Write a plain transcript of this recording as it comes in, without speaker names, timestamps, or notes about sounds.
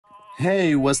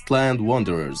Hey Westland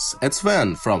Wanderers, it's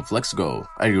Van from FlixGo.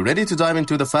 Are you ready to dive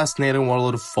into the fascinating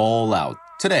world of Fallout?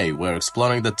 Today we're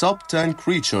exploring the top 10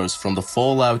 creatures from the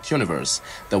Fallout universe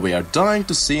that we are dying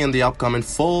to see in the upcoming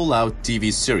Fallout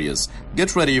TV series.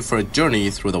 Get ready for a journey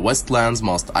through the Westland's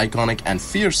most iconic and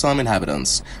fearsome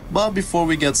inhabitants. But before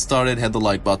we get started, hit the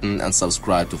like button and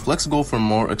subscribe to FlixGo for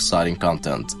more exciting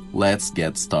content. Let's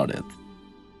get started.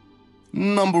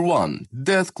 Number 1.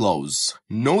 Deathclaws.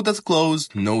 No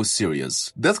Deathclaws, no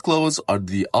series. Deathclaws are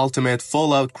the ultimate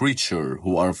Fallout creature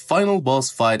who are final boss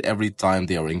fight every time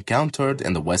they are encountered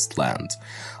in the Westland.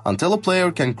 Until a player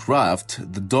can craft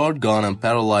the dart gun and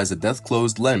paralyze a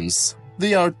Deathclaw's limbs,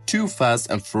 they are too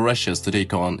fast and ferocious to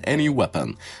take on any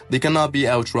weapon. They cannot be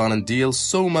outrun and deal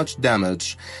so much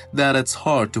damage that it's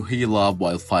hard to heal up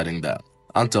while fighting them.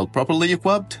 Until properly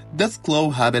equipped,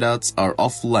 Deathclaw habitats are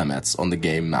off limits on the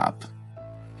game map.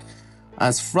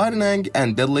 As frightening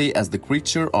and deadly as the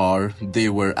creature are, they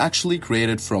were actually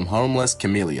created from harmless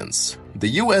chameleons. The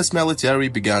US military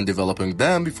began developing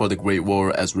them before the Great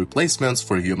War as replacements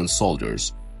for human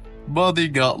soldiers. But they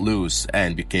got loose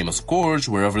and became a scourge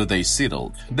wherever they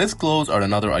settled. Deathclaws are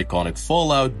another iconic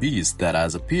Fallout beast that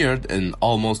has appeared in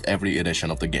almost every edition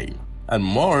of the game, and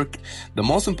mark the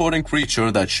most important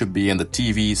creature that should be in the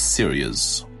TV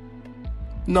series.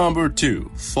 Number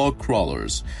 2. Fog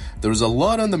Crawlers. There's a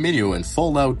lot on the menu in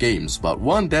Fallout games, but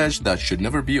one dish that should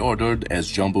never be ordered is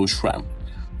jumbo shrimp.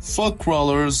 Fog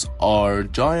Crawlers are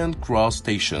giant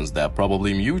crustaceans that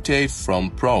probably mutate from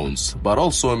prawns, but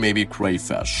also maybe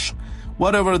crayfish.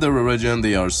 Whatever their origin,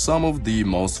 they are some of the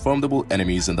most formidable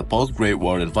enemies in the post-Great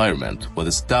War environment, with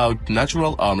a stout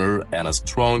natural armor and a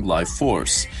strong life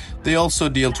force. They also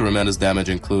deal tremendous damage,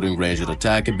 including ranged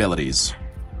attack abilities.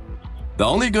 The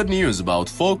only good news about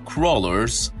fog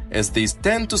crawlers is they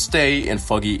tend to stay in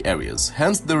foggy areas,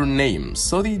 hence their name,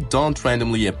 so they don't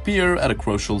randomly appear at a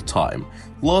crucial time.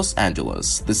 Los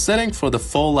Angeles, the setting for the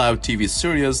Fallout TV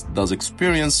series, does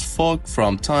experience fog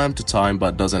from time to time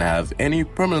but doesn't have any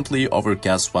permanently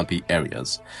overcast swampy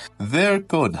areas. There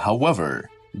could, however,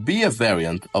 be a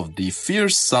variant of the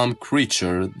fearsome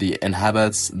creature that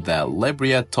inhabits the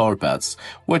Libria tar pits,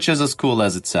 which is as cool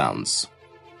as it sounds.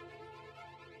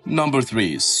 Number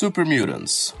 3. Super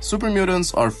Mutants. Super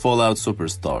Mutants are Fallout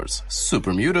superstars.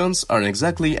 Super Mutants aren't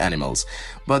exactly animals,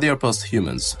 but they are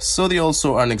post-humans, so they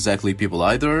also aren't exactly people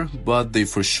either, but they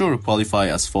for sure qualify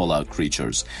as Fallout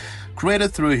creatures.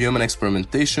 Created through human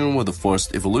experimentation with the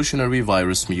forced evolutionary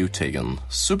virus mutagen,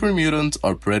 Super Mutants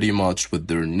are pretty much what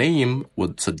their name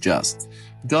would suggest: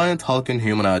 giant hulking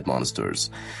humanoid monsters.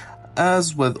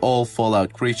 As with all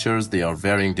Fallout creatures, they are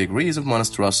varying degrees of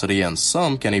monstrosity and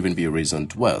some can even be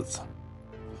reasoned with.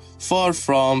 Far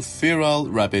from feral,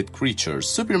 rapid creatures,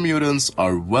 super mutants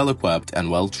are well-equipped and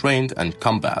well-trained in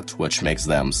combat, which makes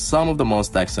them some of the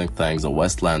most taxing things a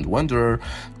Westland Wanderer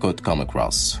could come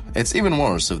across. It's even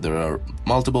worse if there are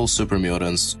multiple super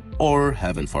mutants or,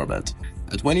 heaven forbid,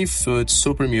 a 20-foot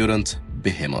super mutant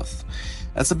behemoth.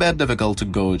 It's a bit difficult to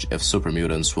gauge if super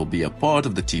mutants will be a part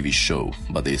of the TV show,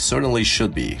 but they certainly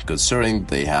should be, considering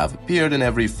they have appeared in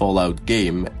every Fallout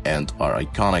game and are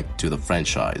iconic to the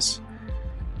franchise.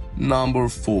 Number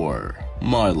 4.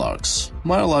 Mirelurks.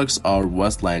 Mirelurks are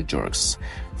Westland jerks.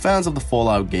 Fans of the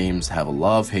Fallout games have a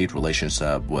love-hate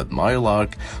relationship with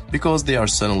Mirelurk because they are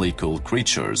certainly cool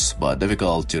creatures, but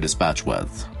difficult to dispatch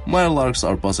with. Mirelurks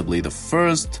are possibly the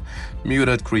first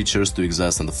muted creatures to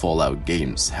exist in the Fallout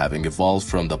games, having evolved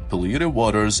from the polluted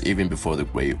waters even before the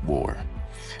Great War.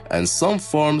 In some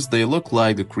forms, they look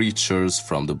like the creatures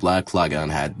from the Black Lagoon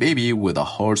had baby with a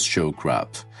horseshoe crab.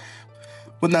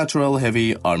 With natural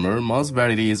heavy armor, most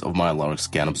varieties of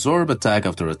Mirelurks can absorb attack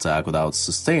after attack without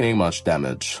sustaining much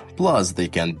damage. Plus, they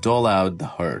can dole out the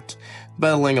hurt.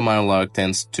 Battling a Mirelurk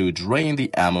tends to drain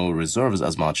the ammo reserves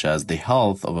as much as the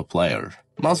health of a player.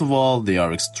 Most of all, they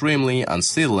are extremely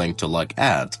unsettling to look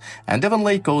at, and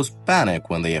definitely cause panic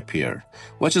when they appear,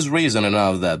 which is reason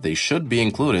enough that they should be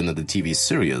included in the TV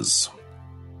series.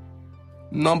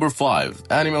 Number 5.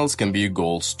 Animals can be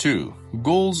ghouls too.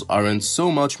 Ghouls aren't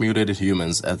so much mutated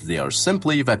humans as they are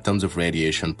simply victims of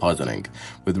radiation poisoning,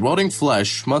 with rotting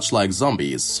flesh much like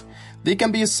zombies. They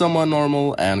can be somewhat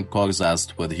normal and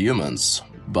coexist with humans,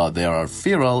 but there are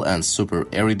feral and super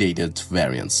irradiated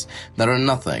variants that are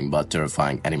nothing but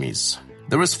terrifying enemies.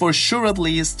 There is for sure at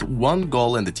least one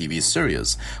ghoul in the TV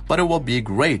series, but it would be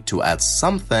great to add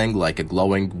something like a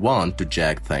glowing wand to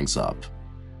jack things up.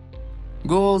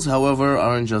 Ghouls, however,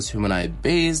 aren't just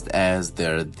humanoid-based, as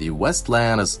the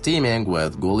Westland is teeming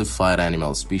with ghoulified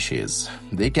animal species.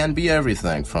 They can be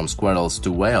everything from squirrels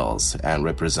to whales, and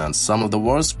represent some of the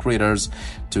worst critters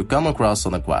to come across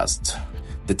on the quest.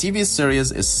 The TV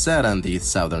series is set in the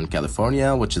Southern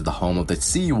California, which is the home of the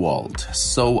Sea World,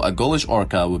 so a ghoulish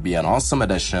orca would be an awesome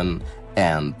addition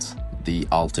and the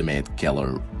ultimate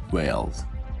killer whale.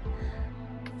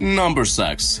 Number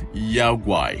 6.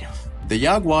 Yaguai. The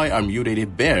Yaguai are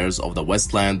mutated bears of the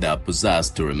Westland that possess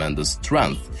tremendous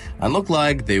strength and look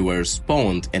like they were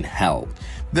spawned in hell.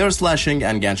 Their slashing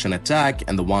and Genshin attack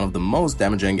and one of the most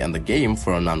damaging in the game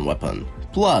for a non-weapon.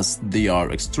 Plus, they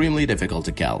are extremely difficult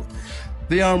to kill.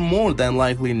 They are more than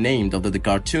likely named after the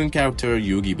cartoon character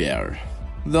Yogi Bear,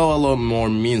 though a lot more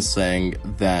menacing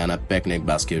than a picnic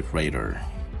basket raider.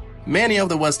 Many of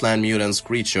the Westland mutants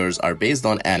creatures are based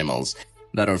on animals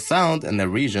that are found in the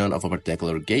region of a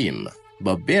particular game,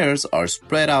 but bears are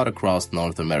spread out across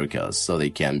North America, so they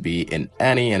can be in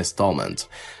any installment.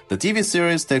 The TV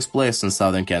series takes place in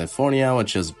Southern California,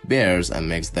 which is bears and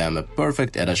makes them a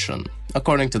perfect addition.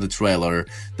 According to the trailer,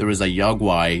 there is a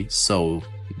Yaguai, so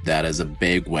that is a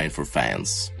big win for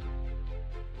fans.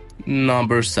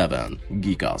 Number 7.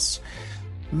 Geekos.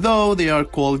 Though they are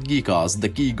called geckos, the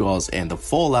geckos in the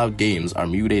Fallout games are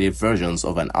mutated versions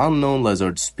of an unknown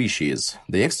lizard species.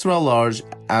 The extra-large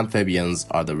amphibians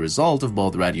are the result of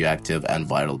both radioactive and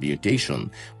viral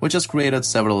mutation, which has created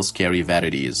several scary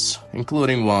varieties,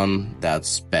 including one that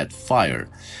spat fire.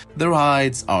 Their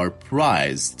hides are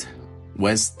prized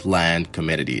Westland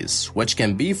commodities, which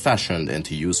can be fashioned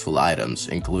into useful items,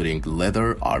 including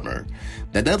leather armor.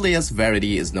 The deadliest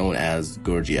variety is known as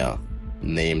Gurgia,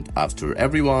 named after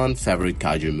everyone's favorite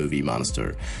kaiju movie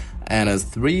monster, and is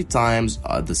 3 times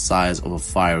the size of a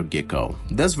fire gecko.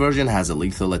 This version has a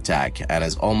lethal attack and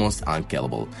is almost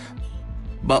unkillable,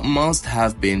 but must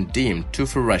have been deemed too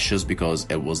ferocious because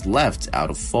it was left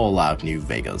out of Fallout New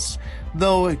Vegas.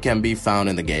 Though it can be found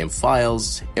in the game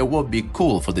files, it would be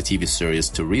cool for the TV series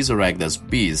to resurrect this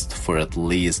beast for at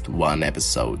least one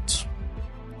episode.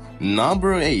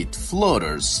 Number 8.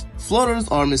 Floaters. Floaters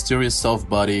are mysterious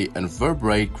soft-body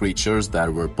invertebrate creatures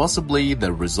that were possibly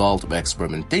the result of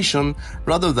experimentation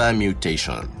rather than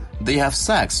mutation. They have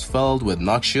sacs filled with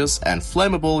noxious and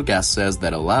flammable gases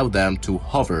that allow them to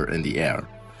hover in the air,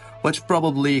 which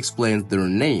probably explains their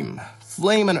name.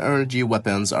 Flame and energy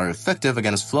weapons are effective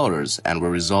against floaters and will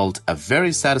result a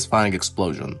very satisfying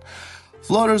explosion.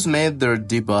 Floaters made their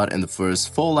debut in the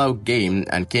first Fallout game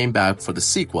and came back for the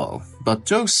sequel, but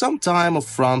took some time off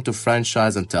from the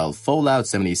franchise until Fallout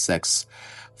 76.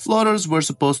 Floaters were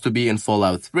supposed to be in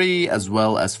Fallout 3 as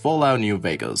well as Fallout New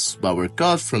Vegas, but were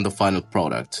cut from the final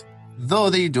product. Though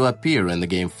they do appear in the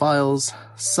game files,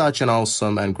 such an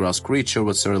awesome and gross creature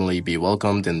would certainly be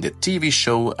welcomed in the TV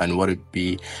show and would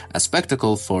be a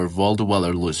spectacle for Vault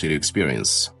Dweller to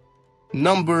experience.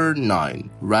 Number 9.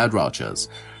 Red Roaches.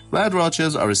 Red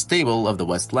roaches are a staple of the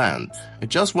Westland. It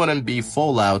just wouldn't be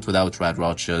Fallout without red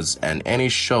roaches, and any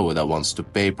show that wants to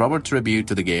pay proper tribute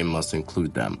to the game must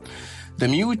include them. The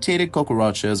mutated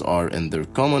cockroaches are in their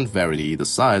common variety the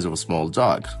size of a small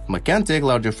dog, but can take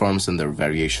larger forms in their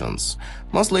variations.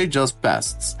 Mostly just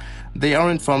pests. They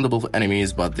aren't formidable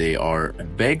enemies, but they are a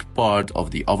big part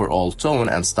of the overall tone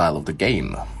and style of the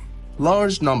game.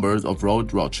 Large numbers of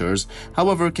road roaches,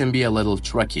 however, can be a little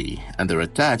tricky, and their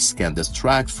attacks can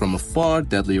distract from a far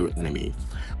deadlier enemy.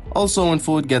 Also, when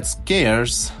food gets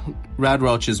scarce, red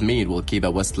roach's meat will keep a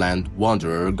Westland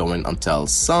wanderer going until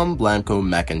some Blanco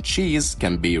mac and cheese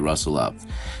can be rustled up,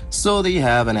 so they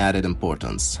have an added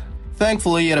importance.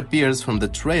 Thankfully, it appears from the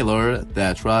trailer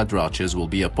that red roaches will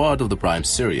be a part of the Prime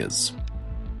series.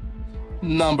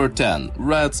 Number 10.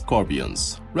 Red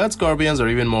Scorpions. Red Scorpions are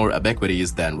even more ubiquitous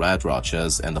than red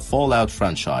roaches in the Fallout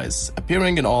franchise,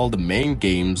 appearing in all the main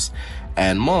games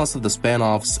and most of the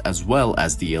spin-offs as well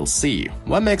as DLC.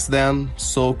 What makes them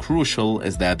so crucial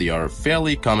is that they are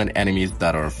fairly common enemies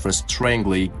that are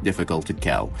frustratingly difficult to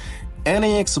kill.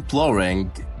 Any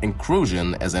exploring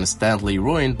intrusion is instantly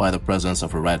ruined by the presence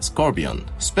of a red scorpion,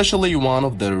 especially one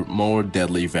of their more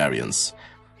deadly variants.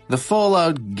 The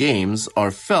Fallout games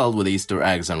are filled with Easter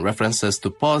eggs and references to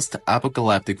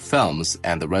post-apocalyptic films,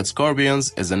 and the Red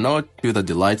Scorpions is a nod to the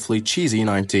delightfully cheesy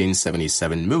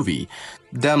 1977 movie,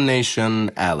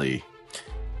 Damnation Alley,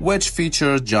 which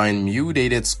features giant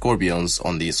mutated scorpions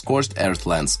on the scorched earth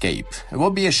landscape. It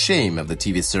would be a shame if the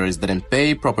TV series didn't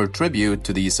pay proper tribute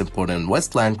to these important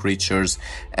Westland creatures,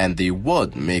 and they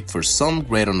would make for some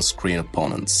great on-screen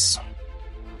opponents.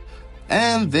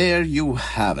 And there you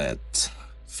have it.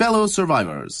 Fellow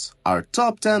survivors, our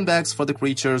top 10 picks for the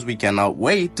creatures we cannot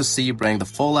wait to see bring the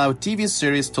Fallout TV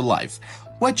series to life.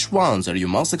 Which ones are you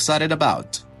most excited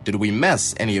about? Did we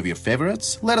miss any of your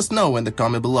favorites? Let us know in the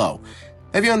comment below.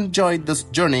 If you enjoyed this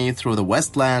journey through the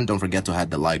Westland, don't forget to hit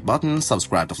the like button,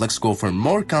 subscribe to FlixGo for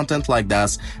more content like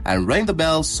this, and ring the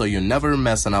bell so you never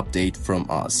miss an update from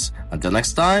us. Until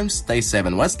next time, stay safe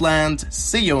in Westland.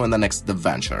 See you in the next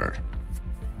adventure.